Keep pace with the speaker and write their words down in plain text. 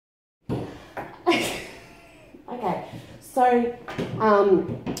So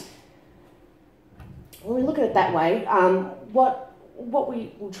when we look at it that way, what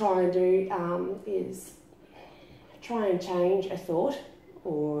we will try and do is try and change a thought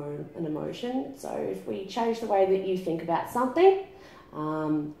or an emotion. So if we change the way that you think about something,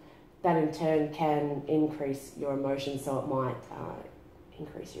 that in turn can increase your emotions, so it might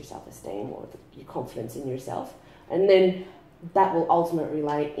increase your self-esteem or your confidence in yourself. And then that will ultimately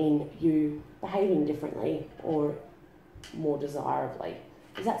relate in you behaving differently or more desirably.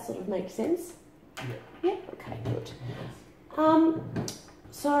 Does that sort of make sense? Yeah. Yeah? Okay, good.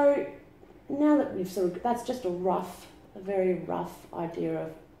 So now that we've that's just a very rough idea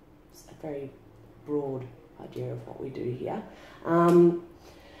of, a very broad idea of what we do here.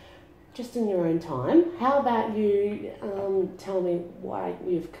 Just in your own time, how about you tell me why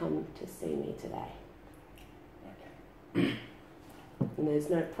you've come to see me today? Okay. And there's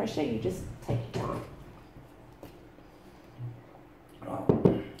no pressure, you just take your time.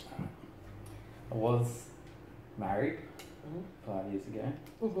 I was married 5 years ago,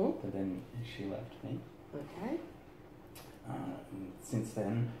 but then she left me. Okay. Since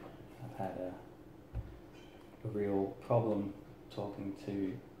then, I've had a real problem talking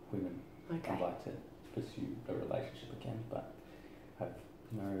to women. Okay. I'd like to pursue a relationship again, but I have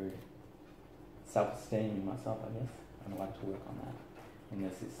no self-esteem in myself, I guess, and I'd like to work on that. And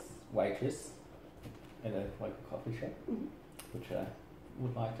there's this waitress at a local coffee shop, which I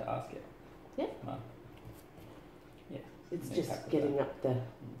would like to ask it. Yeah. Yeah. It's just getting up the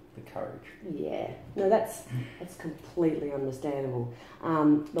courage. Yeah. No, that's completely understandable.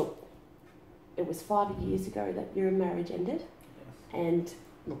 Look, it was 5 years ago that your marriage ended. Yes. And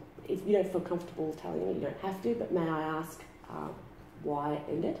look, if you don't feel comfortable telling me, you don't have to, but may I ask why it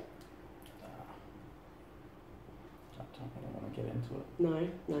ended? I don't want to get into it.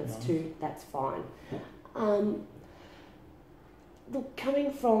 No, it's too, that's fine. Look,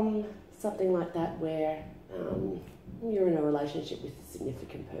 coming from something like that where you're in a relationship with a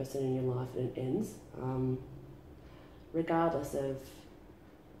significant person in your life and it ends, regardless of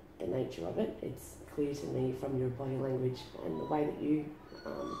the nature of it, it's clear to me from your body language and the way that you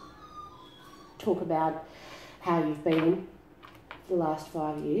talk about how you've been for the last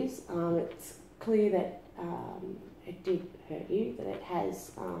 5 years, it's clear that it did hurt you, that it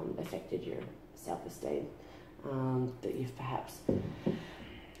has affected your self-esteem, that you've perhaps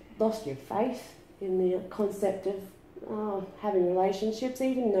lost your faith in the concept of having relationships,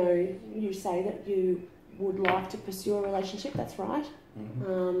 even though you say that you would like to pursue a relationship, that's right.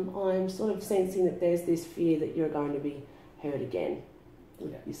 I'm sort of sensing that there's this fear that you're going to be hurt again.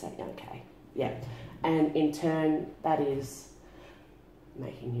 Yeah. You say, okay, yeah. And in turn, that is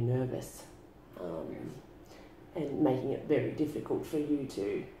making you nervous. And making it very difficult for you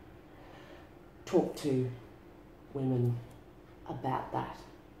to talk to women about that.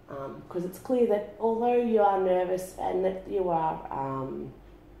 Because it's clear that although you are nervous and that you are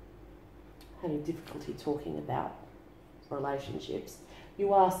having difficulty talking about relationships,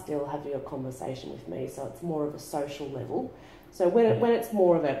 you are still having a conversation with me, so it's more of a social level. So when it's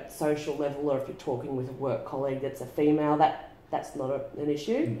more of a social level, or if you're talking with a work colleague that's a female, that's not an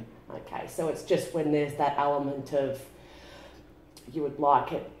issue. Okay, so it's just when there's that element of you would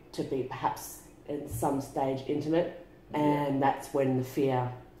like it to be perhaps in some stage intimate, and that's when the fear,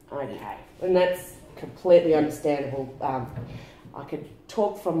 okay. And that's completely understandable. I could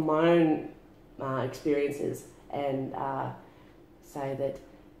talk from my own experiences and say that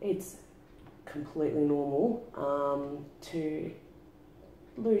it's completely normal to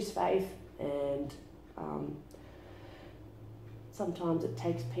lose faith, and sometimes it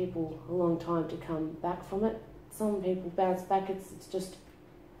takes people a long time to come back from it. Some people bounce back. It's just,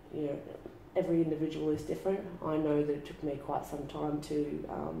 you know, every individual is different. I know that it took me quite some time to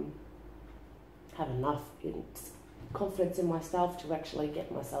have enough confidence in myself to actually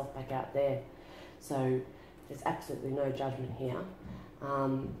get myself back out there. So there's absolutely no judgment here.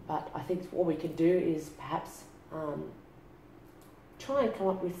 But I think what we can do is perhaps try and come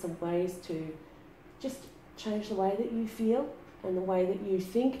up with some ways to just change the way that you feel and the way that you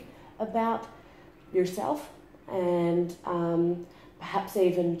think about yourself, and perhaps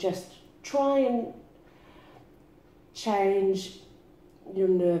even just try and change your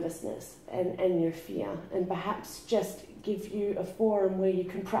nervousness and your fear, and perhaps just give you a forum where you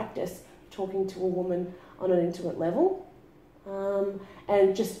can practice talking to a woman on an intimate level,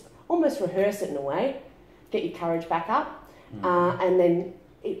 and just almost rehearse it in a way, get your courage back up, and then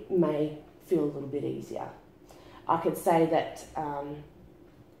it may feel a little bit easier. I could say that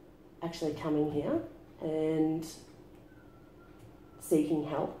actually coming here and seeking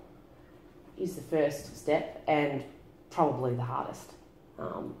help is the first step, and probably the hardest.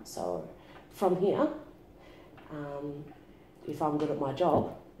 So from here, if I'm good at my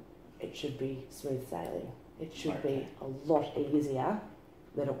job, it should be smooth sailing. It should be a lot easier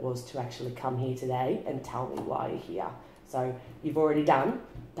than it was to actually come here today and tell me why you're here. So you've already done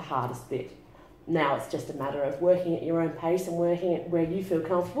the hardest bit. Now it's just a matter of working at your own pace and working at where you feel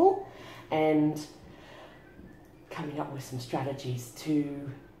comfortable and coming up with some strategies to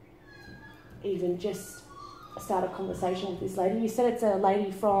even just start a conversation with this lady. You said it's a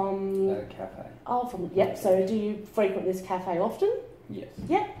lady from... A cafe. Oh, yep. So do you frequent this cafe often? Yes.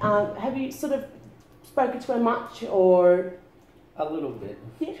 Yeah. Have you sort of spoken to her much or... A little bit.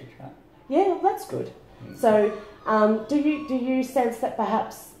 Yeah. Chit-chat. Yeah, well, that's good. So do you sense that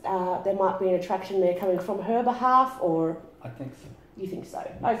perhaps there might be an attraction there coming from her behalf, or... I think so. You think so?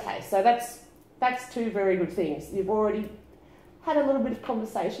 Okay, so that's two very good things. You've already had a little bit of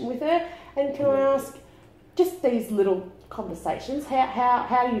conversation with her, and can I ask, just these little conversations,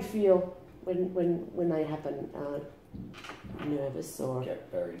 how do you feel when they happen? Nervous or... I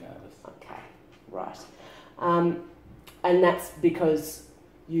get very nervous. Okay, right. And that's because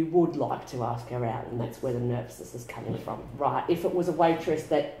you would like to ask her out, and that's where the nervousness is coming from. Right, if it was a waitress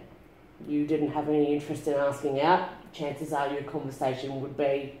that you didn't have any interest in asking out, chances are your conversation would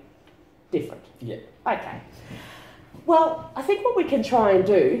be different. Yeah. Okay. Well, I think what we can try and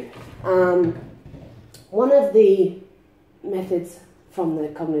do, one of the methods from the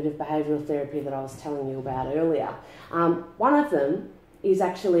cognitive behavioural therapy that I was telling you about earlier, one of them is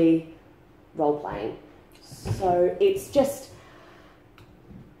actually role-playing. So it's just,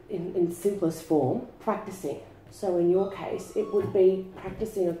 in simplest form, practicing. So in your case, it would be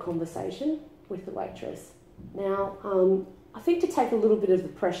practicing a conversation with the waitress. Now, I think to take a little bit of the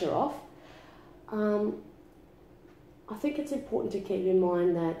pressure off, I think it's important to keep in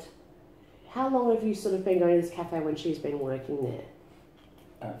mind that how long have you sort of been going to this cafe when she's been working there?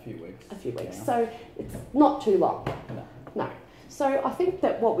 A few weeks. A few weeks. Yeah. So it's not too long. No. No. So I think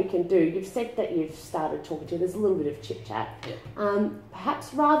that what we can do, you've said that you've started talking to her, there's a little bit of chit-chat. Yeah.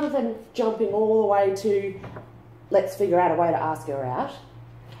 Perhaps rather than jumping all the way to let's figure out a way to ask her out,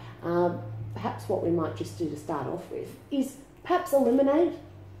 perhaps what we might just do to start off with is perhaps eliminate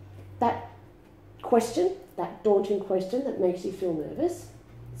that question, that daunting question that makes you feel nervous.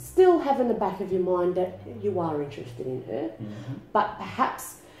 Still have in the back of your mind that you are interested in her, but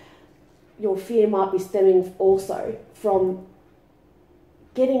perhaps your fear might be stemming also from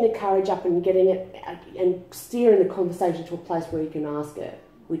getting the courage up and getting it and steering the conversation to a place where you can ask her,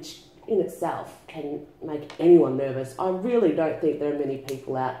 which in itself can make anyone nervous. I really don't think there are many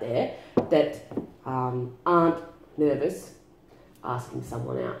people out there that aren't nervous asking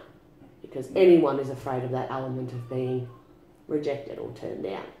someone out, because anyone is afraid of that element of being rejected or turned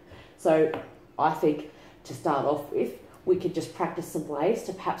down. So I think to start off with, we could just practice some ways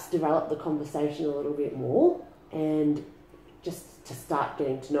to perhaps develop the conversation a little bit more and just to start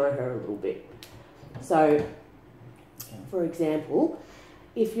getting to know her a little bit. So, for example,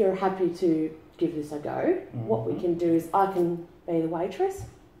 if you're happy to give this a go, what we can do is I can be the waitress,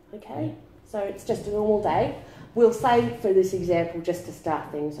 okay? So it's just a normal day. We'll say, for this example, just to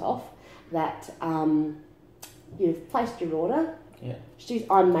start things off, that you've placed your order. Yeah.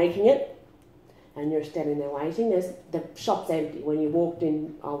 I'm making it, and you're standing there waiting. The shop's empty. When you walked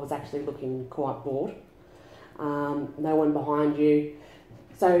in, I was actually looking quite bored. No one behind you,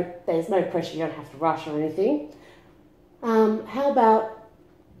 so there's no pressure. You don't have to rush or anything. How about,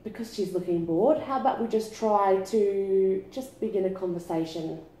 because she's looking bored, how about we just try to just begin a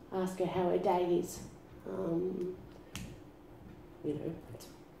conversation, ask her how her day is. It's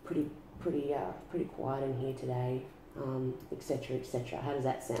pretty quiet in here today, etc., etc. How does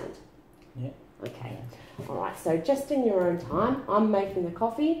that sound? Yeah. Okay. Yeah. All right. So just in your own time, I'm making the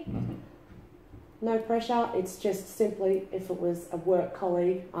coffee. No pressure. It's just simply, if it was a work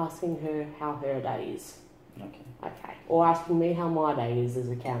colleague, asking her how her day is. Okay. Okay. Or asking me how my day is as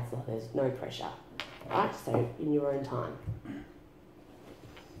a counsellor. There's no pressure. Right. So in your own time.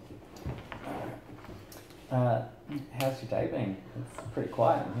 How's your day been? It's pretty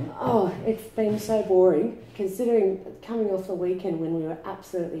quiet in here. Oh, it's been so boring, considering coming off the weekend when we were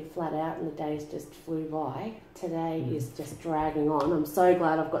absolutely flat out and the days just flew by. Today is just dragging on. I'm so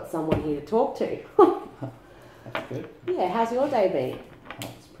glad I've got someone here to talk to. That's good. Yeah, how's your day been? Oh,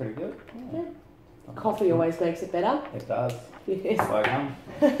 it's pretty good. Yeah. Coffee always makes it better. It does. Yes. Slow down.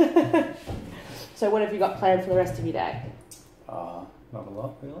 So what have you got planned for the rest of your day? Not a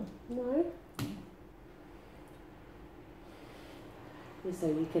lot, really. No? So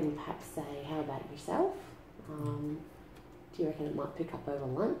you can perhaps say, how about yourself? Do you reckon it might pick up over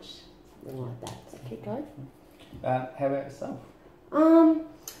lunch? Something like that. Does that keep going? How about yourself?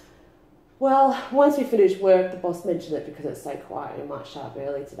 Well, once we finish work, the boss mentioned it because it's so quiet. We might shut up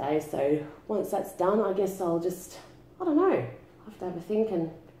early today. So once that's done, I guess I'll just, I don't know, I have to have a think. And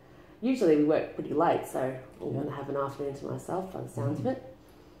usually we work pretty late, so I'm going to have an afternoon to myself by the sounds of it.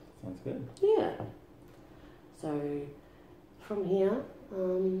 Sounds good. Yeah. So from here,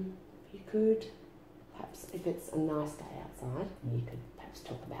 you could perhaps, if it's a nice day outside, you could perhaps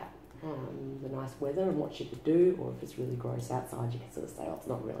talk about the nice weather and what you could do, or if it's really gross outside, you can sort of say, oh, it's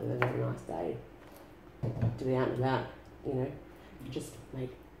not really a very nice day to be out and about, you know, just make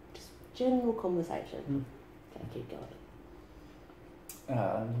just general conversation. Okay, keep going. It's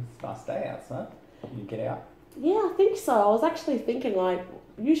a nice day outside. You get out? Yeah, I think so. I was actually thinking, like,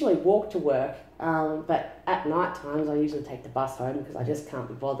 usually walk to work, but at night times I usually take the bus home because I just can't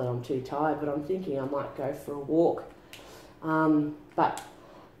be bothered. I'm too tired, but I'm thinking I might go for a walk. But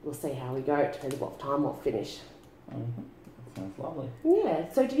we'll see how we go. It depends what time I'll finish. That sounds lovely. Yeah.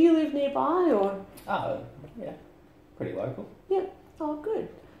 So do you live nearby or? Oh, yeah. Pretty local. Yeah. Oh, good.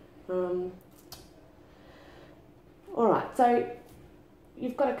 All right. So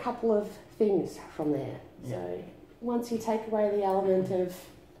you've got a couple of things from there. Yeah. So once you take away the element of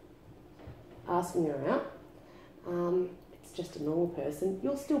asking her out, it's just a normal person.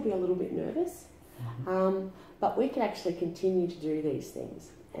 You'll still be a little bit nervous, but we can actually continue to do these things.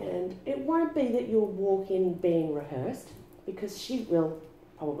 And it won't be that you'll walk in being rehearsed, because she will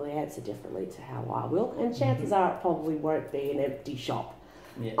probably answer differently to how I will, and chances are it probably won't be an empty shop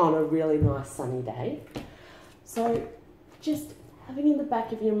on a really nice sunny day. So just having in the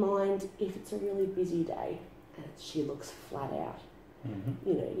back of your mind, if it's a really busy day and she looks flat out,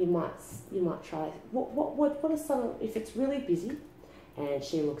 you know, you might try, what are some, if it's really busy and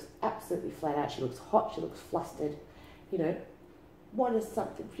she looks absolutely flat out, she looks hot, she looks flustered, you know, what is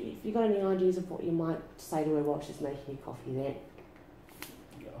something, if you've got any ideas of what you might say to her while she's making your coffee then?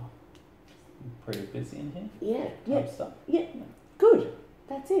 Pretty busy in here. Yeah, good,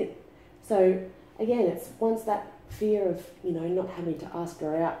 that's it. So again, it's once that fear of, you know, not having to ask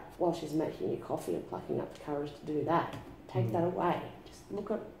her out while she's making your coffee and plucking up the courage to do that, take that away. Just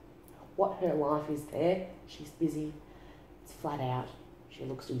look at what her life is there. She's busy, it's flat out, she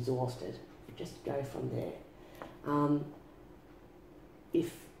looks exhausted. Just go from there.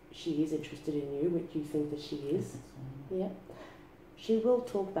 If she is interested in you, which you think that she is, she will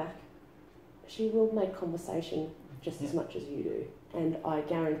talk back. She will make conversation just as much as you do. And I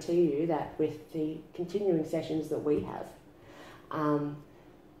guarantee you that with the continuing sessions that we have, and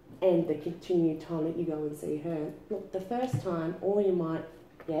the continued time that you go and see her, look, the first time all you might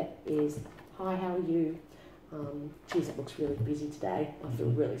get is, hi, how are you? Geez, it looks really busy today. I feel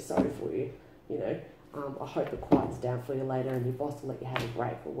really sorry for you, you know. I hope it quiets down for you later and your boss will let you have a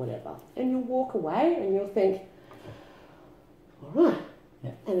break or whatever. And you'll walk away and you'll think, all right.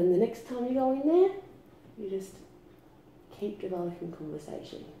 And then the next time you go in there, you just keep developing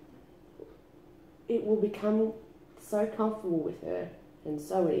conversation. It will become so comfortable with her and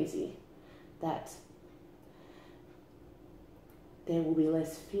so easy that there will be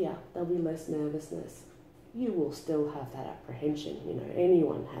less fear, there'll be less nervousness. You will still have that apprehension, you know,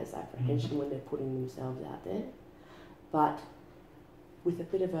 anyone has apprehension when they're putting themselves out there. But with a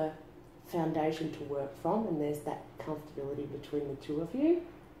bit of a foundation to work from, and there's that comfortability between the two of you,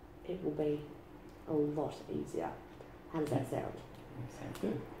 it will be a lot easier. How does that sound? Sounds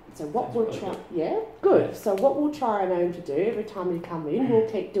good. So what we'll try, good. So what we'll try and aim to do every time you come in, we'll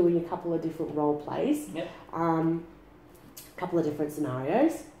keep doing a couple of different role plays, a couple of different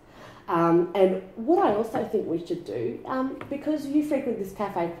scenarios. And what I also think we should do, because you frequent this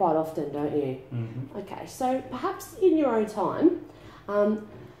cafe quite often, don't you? Okay, so perhaps in your own time,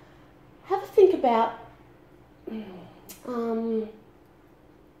 have a think about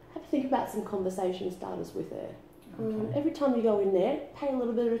some conversation starters with her. Every time you go in there, pay a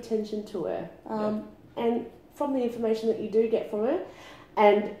little bit of attention to her, and from the information that you do get from her,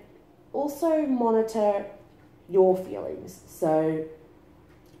 and also monitor your feelings. So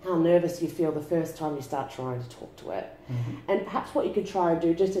how nervous you feel the first time you start trying to talk to her. And perhaps what you could try and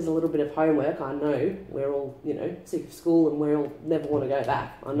do, just as a little bit of homework, I know we're all, you know, sick of school and we all never want to go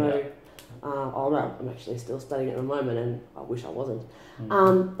back. I know, I'm actually still studying at the moment and I wish I wasn't.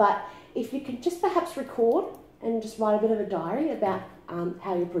 But if you could just perhaps record and just write a bit of a diary about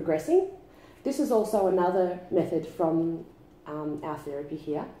how you're progressing. This is also another method from our therapy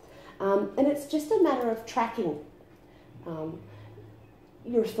here. And it's just a matter of tracking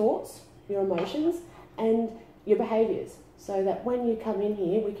your thoughts, your emotions, and your behaviours, so that when you come in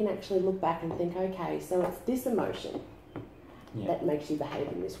here, we can actually look back and think, okay, so it's this emotion that makes you behave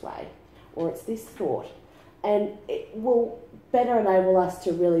in this way, or it's this thought and it will better enable us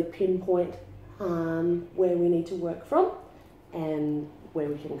to really pinpoint where we need to work from and where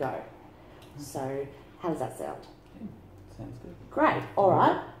we can go. So how does that sound? Yeah, sounds good. Great. All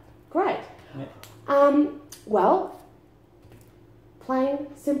right. Great. Yeah. Well, plain,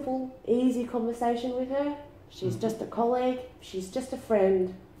 simple, easy conversation with her. She's just a colleague. She's just a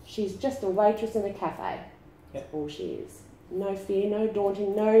friend. She's just a waitress in a cafe. That's all she is. No fear, no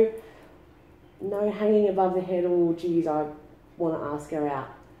daunting, no hanging above the head. Oh, geez, I want to ask her out.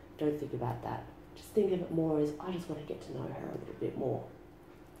 Don't think about that. Just think of it more as I just want to get to know her a little bit more.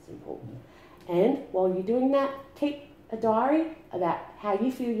 Simple. Yeah. And while you're doing that, keep a diary about how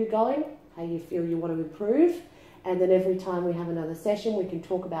you feel you're going, how you feel you want to improve, and then every time we have another session, we can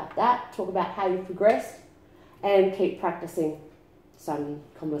talk about that, talk about how you've progressed, and keep practicing some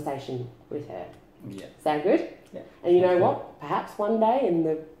conversation with her. Yeah. Sound good? Yeah. And you know what? Perhaps one day in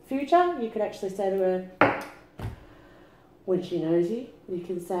the future, you can actually say to her, when she knows you, you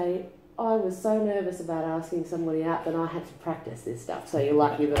can say, I was so nervous about asking somebody out that I had to practice this stuff. So you're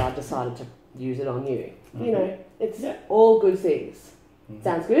lucky that I decided to use it on you. Mm-hmm. You know, it's all good things. Mm-hmm.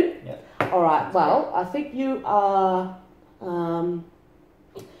 Sounds good? Yeah. All right. Well, I think you are,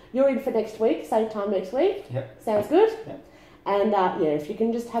 you're in for next week, same time next week. Yep. Sounds good? Yep. And yeah, if you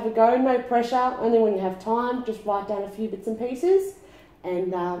can just have a go, no pressure, only when you have time, just write down a few bits and pieces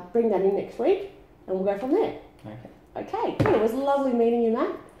and bring that in next week and we'll go from there. Okay. Okay, cool. It was lovely meeting you,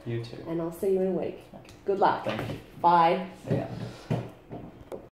 Matt. You too. And I'll see you in a week. Okay. Good luck. Thank you. Bye. See ya.